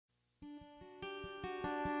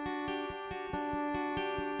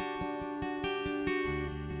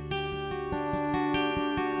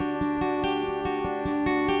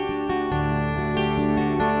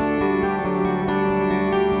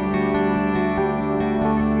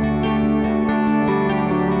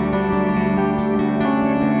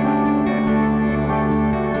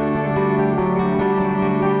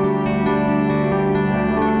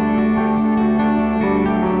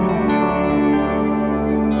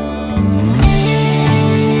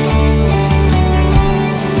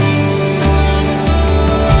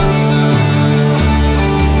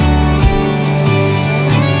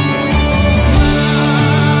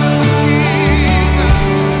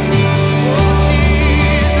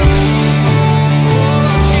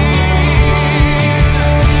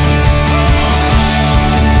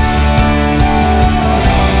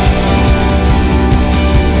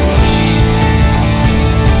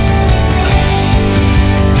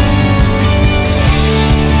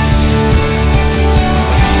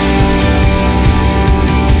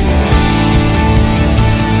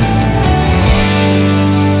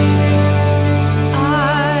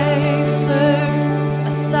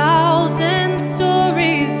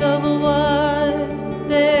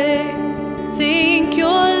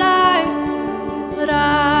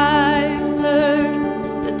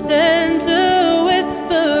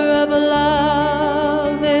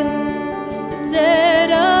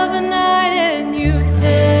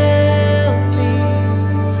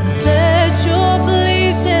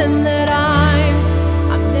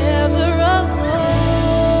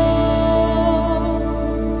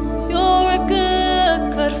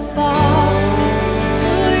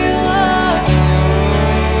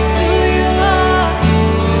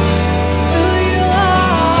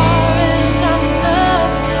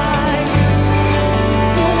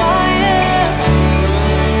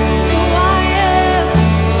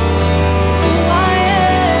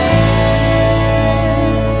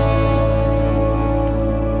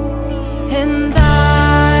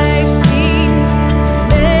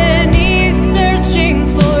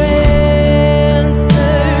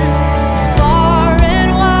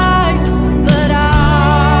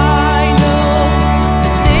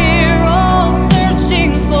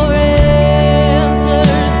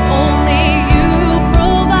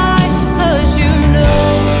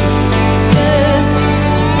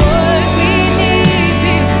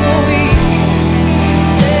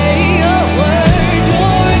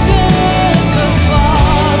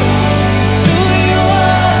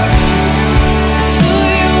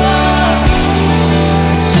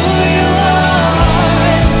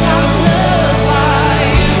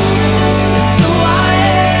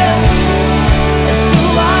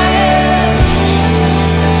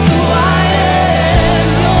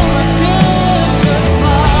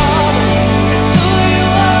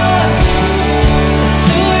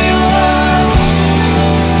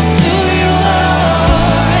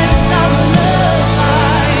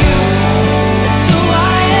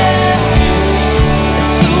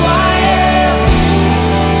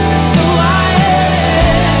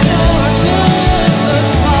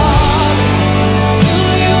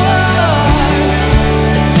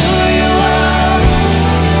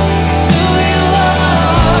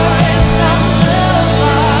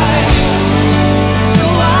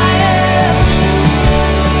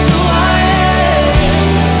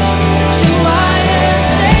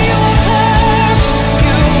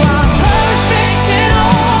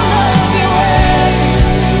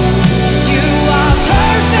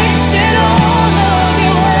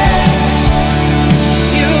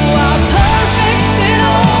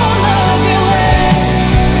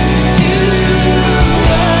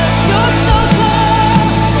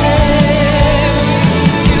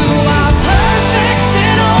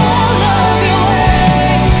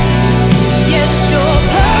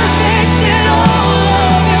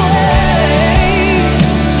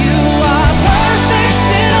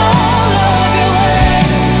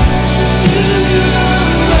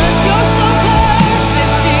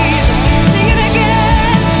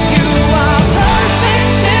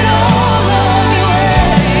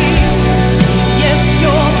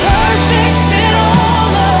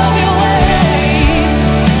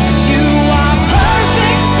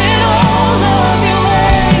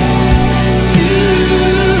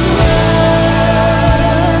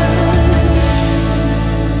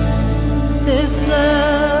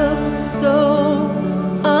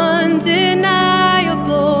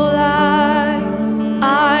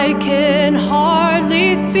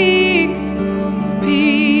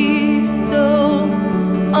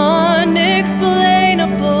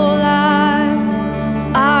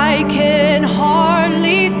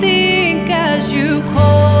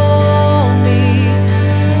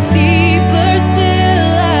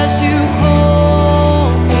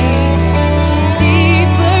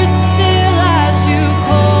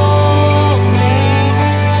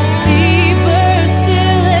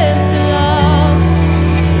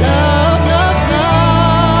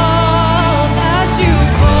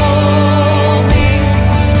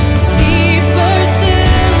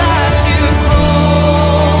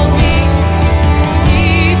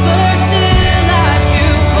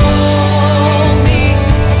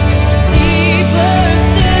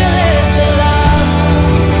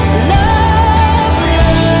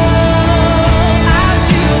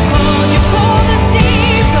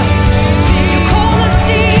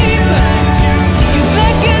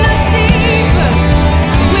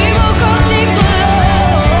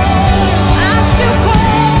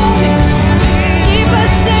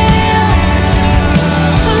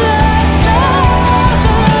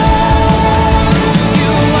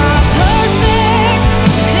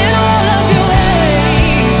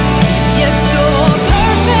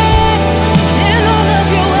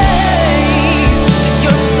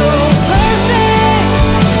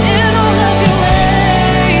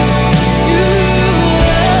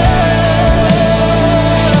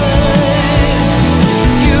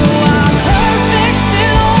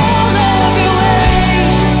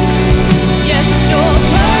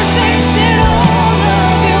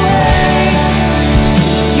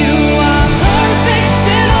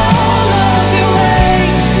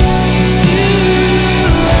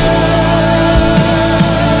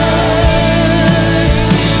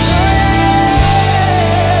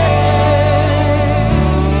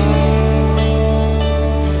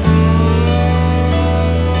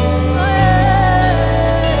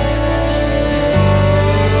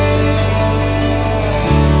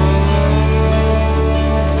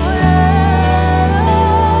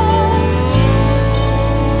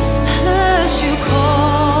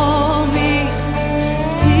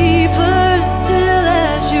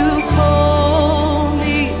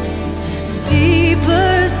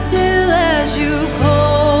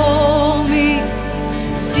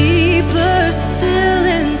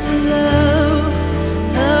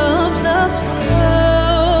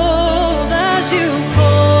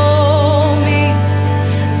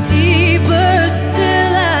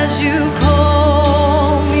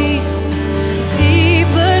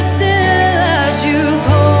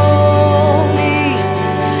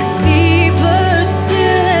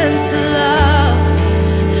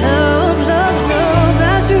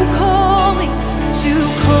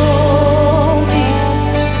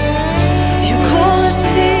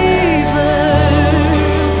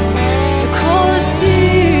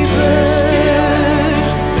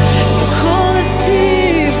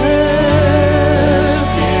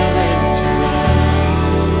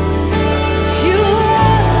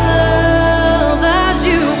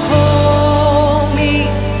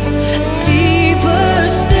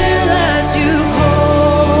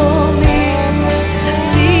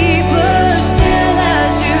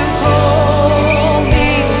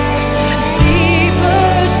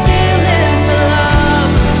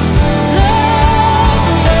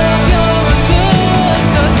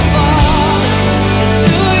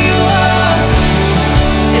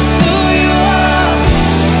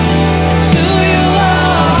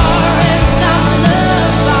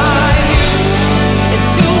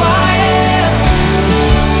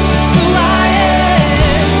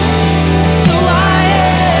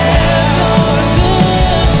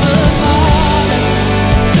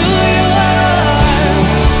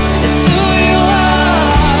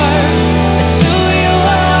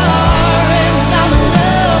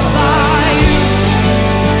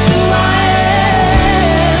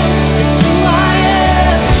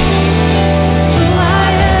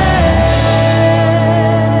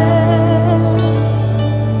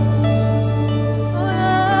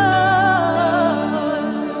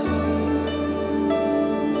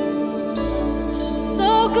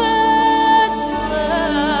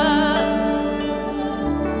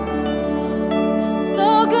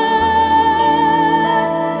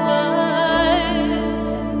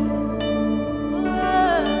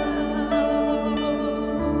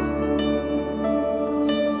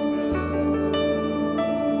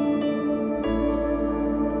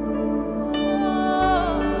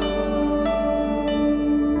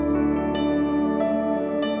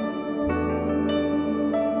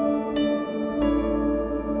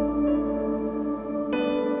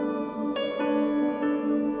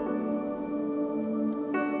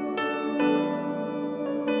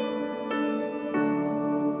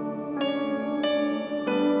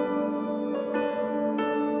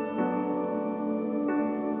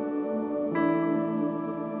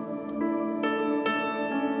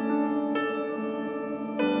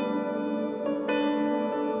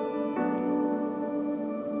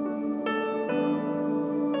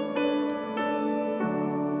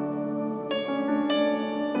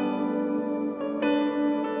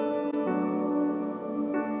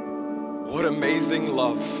What amazing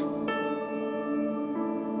love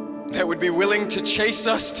that would be willing to chase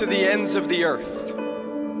us to the ends of the earth.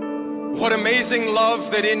 What amazing love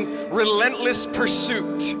that in relentless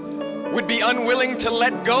pursuit would be unwilling to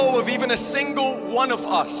let go of even a single one of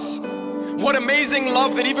us. What amazing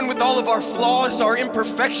love that even with all of our flaws, our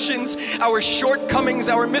imperfections, our shortcomings,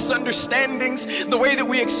 our misunderstandings, the way that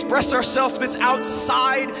we express ourselves that's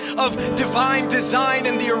outside of divine design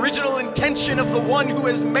and the original intention of the one who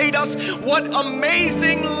has made us. What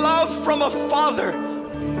amazing love from a Father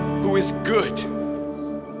who is good,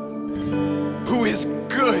 who is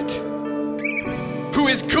good, who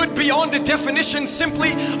is good beyond a definition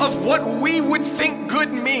simply of what we would think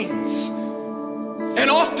good means. And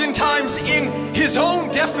oftentimes in his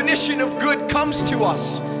own definition of good comes to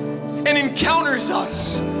us and encounters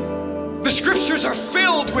us. The scriptures are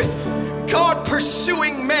filled with God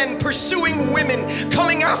pursuing men, pursuing women,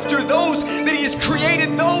 coming after those that he has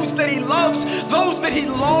created, those that he loves, those that he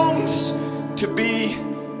longs to be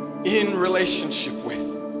in relationship with.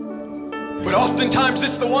 But oftentimes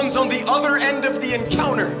it's the ones on the other end of the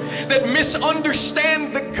encounter that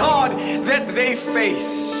misunderstand the God that they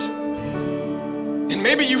face. And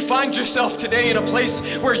maybe you find yourself today in a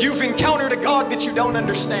place where you've encountered a God that you don't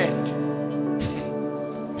understand.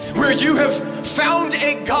 Where you have found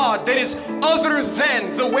a God that is other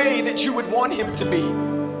than the way that you would want him to be.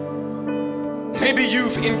 Maybe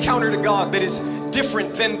you've encountered a God that is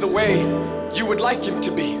different than the way you would like him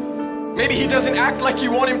to be. Maybe he doesn't act like you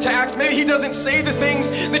want him to act. Maybe he doesn't say the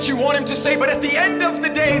things that you want him to say. But at the end of the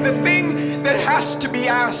day, the thing that has to be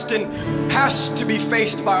asked and has to be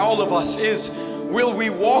faced by all of us is, will we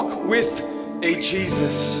walk with a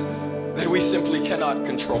Jesus that we simply cannot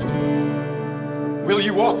control? Will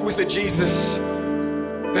you walk with a Jesus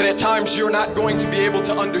that at times you're not going to be able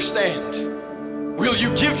to understand? Will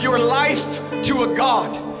you give your life to a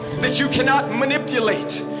God that you cannot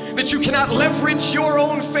manipulate, that you cannot leverage your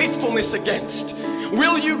own faithfulness against?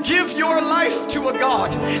 Will you give your life to a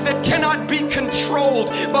God that cannot be controlled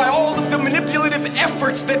by all of the manipulative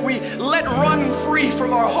efforts that we let run free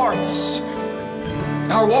from our hearts?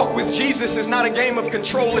 Our walk with Jesus is not a game of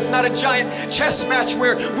control. It's not a giant chess match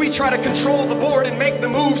where we try to control the board and make the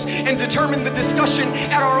moves and determine the discussion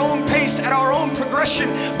at our own pace, at our own progression.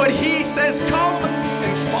 But he says, come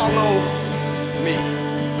and follow me.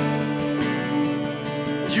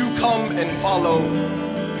 You come and follow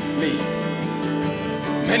me.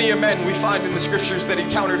 Many a men we find in the scriptures that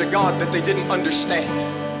encountered a God that they didn't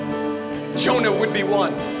understand. Jonah would be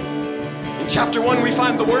one. In chapter 1, we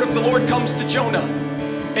find the word of the Lord comes to Jonah.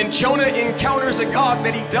 And Jonah encounters a God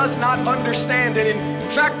that he does not understand and in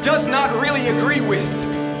fact does not really agree with.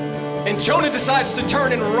 And Jonah decides to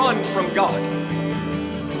turn and run from God.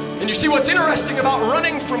 And you see what's interesting about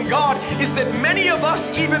running from God is that many of us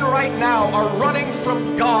even right now are running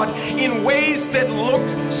from God in ways that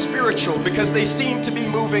look spiritual because they seem to be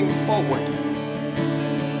moving forward.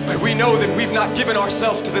 But we know that we've not given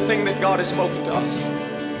ourselves to the thing that God has spoken to us.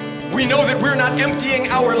 We know that we're not emptying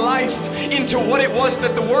our life into what it was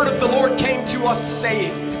that the word of the Lord came to us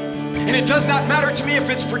saying. And it does not matter to me if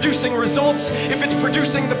it's producing results, if it's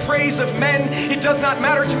producing the praise of men. It does not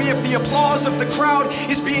matter to me if the applause of the crowd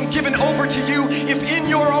is being given over to you, if in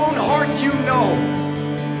your own heart you know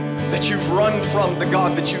that you've run from the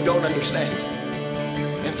God that you don't understand.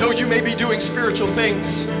 And though you may be doing spiritual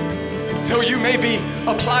things, though you may be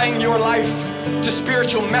applying your life to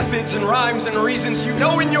spiritual methods and rhymes and reasons, you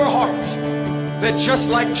know in your heart that just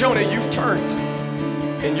like Jonah, you've turned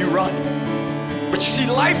and you run. But you see,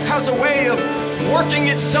 life has a way of working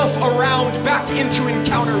itself around back into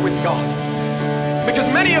encounter with God.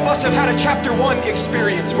 Because many of us have had a chapter 1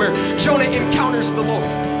 experience where Jonah encounters the Lord.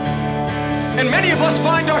 And many of us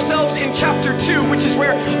find ourselves in chapter 2, which is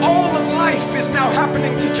where all of life is now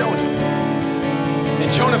happening to Jonah.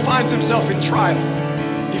 And Jonah finds himself in trial.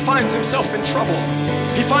 He finds himself in trouble.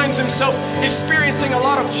 He finds himself experiencing a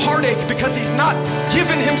lot of heartache because he's not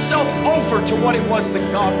given himself over to what it was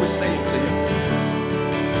that God was saying to him.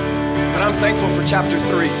 But I'm thankful for chapter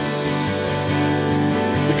 3.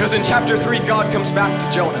 Because in chapter 3, God comes back to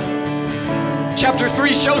Jonah. Chapter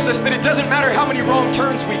 3 shows us that it doesn't matter how many wrong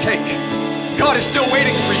turns we take. God is still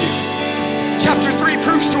waiting for you. Chapter 3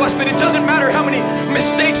 proves to us that it doesn't matter how many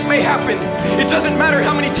mistakes may happen. It doesn't matter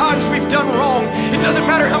how many times we've done wrong. It doesn't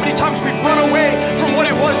matter how many times we've run away from what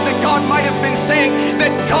it was that God might have been saying.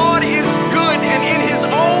 That God is good, and in his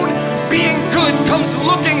own being good comes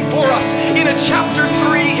looking for us in a chapter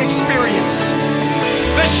 3 experience.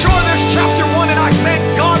 That sure, there's chapter 1, and I thank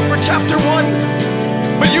God for chapter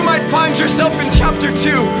 1. But you might find yourself in chapter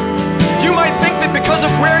 2. You might think that because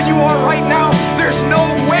of where you are right now, there there's no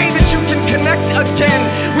way that you can connect again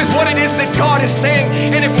with what it is that God is saying.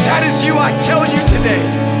 And if that is you, I tell you today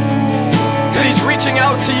that He's reaching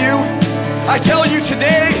out to you. I tell you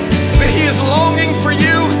today that He is longing for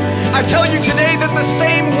you. I tell you today that the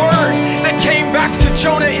same word that came back to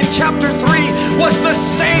Jonah in chapter 3 was the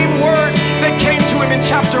same word that came to him in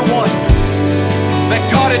chapter 1. That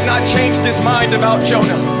God had not changed His mind about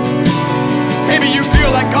Jonah. Maybe you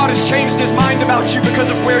feel like God has changed His mind about you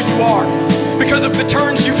because of where you are, because of the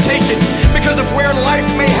turns you've taken, because of where life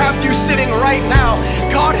may have you sitting right now.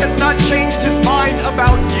 God has not changed His mind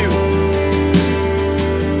about you.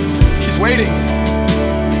 He's waiting.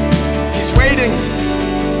 He's waiting.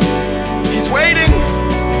 He's waiting.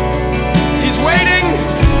 He's waiting.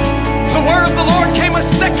 The word of the Lord came a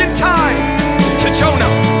second time to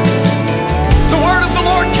Jonah. The word of the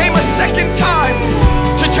Lord came a second time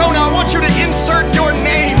to Jonah. I want you to insert your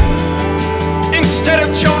name instead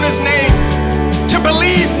of Jonah's name, to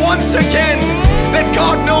believe once again that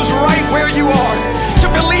God knows right where you are, to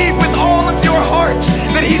believe with all of your heart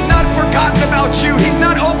that He's not forgotten about you, He's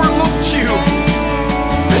not overlooked you,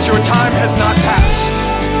 that your time has not passed.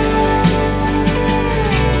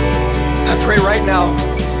 I pray right now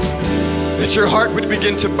that your heart would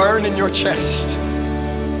begin to burn in your chest.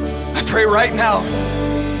 I pray right now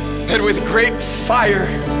that with great fire,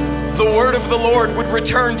 the word of the Lord would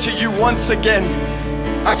return to you once again.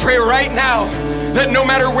 I pray right now that no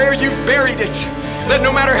matter where you've buried it, that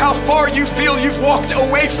no matter how far you feel you've walked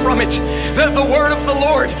away from it, that the word of the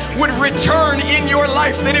Lord would return in your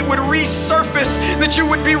life, that it would resurface, that you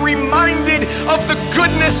would be reminded of the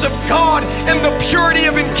goodness of God and the purity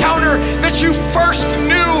of encounter that you first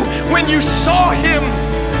knew when you saw Him,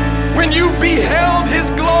 when you beheld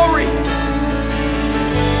His glory.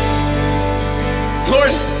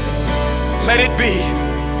 Lord, let it be,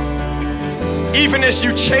 even as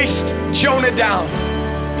you chased Jonah down,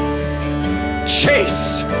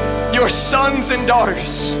 chase your sons and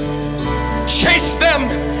daughters. Chase them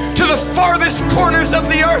to the farthest corners of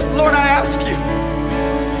the earth, Lord, I ask you,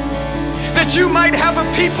 that you might have a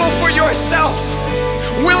people for yourself,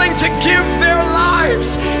 willing to give their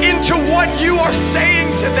lives into what you are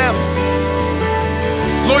saying to them.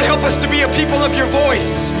 Lord, help us to be a people of your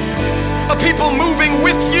voice, a people moving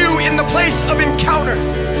with you in the place of encounter.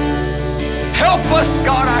 Help us,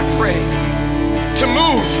 God, I pray, to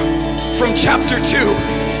move from chapter 2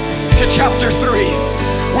 to chapter 3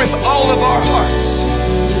 with all of our hearts.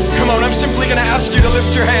 Come on, I'm simply going to ask you to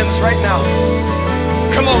lift your hands right now.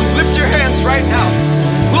 Come on, lift your hands right now.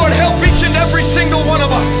 Lord, help each and every single one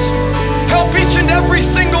of us. Help each and every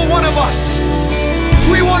single one of us.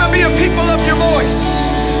 We want to be a people of your voice.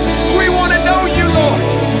 We want to know you, Lord.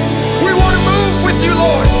 We want to move with you,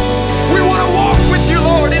 Lord. We want to walk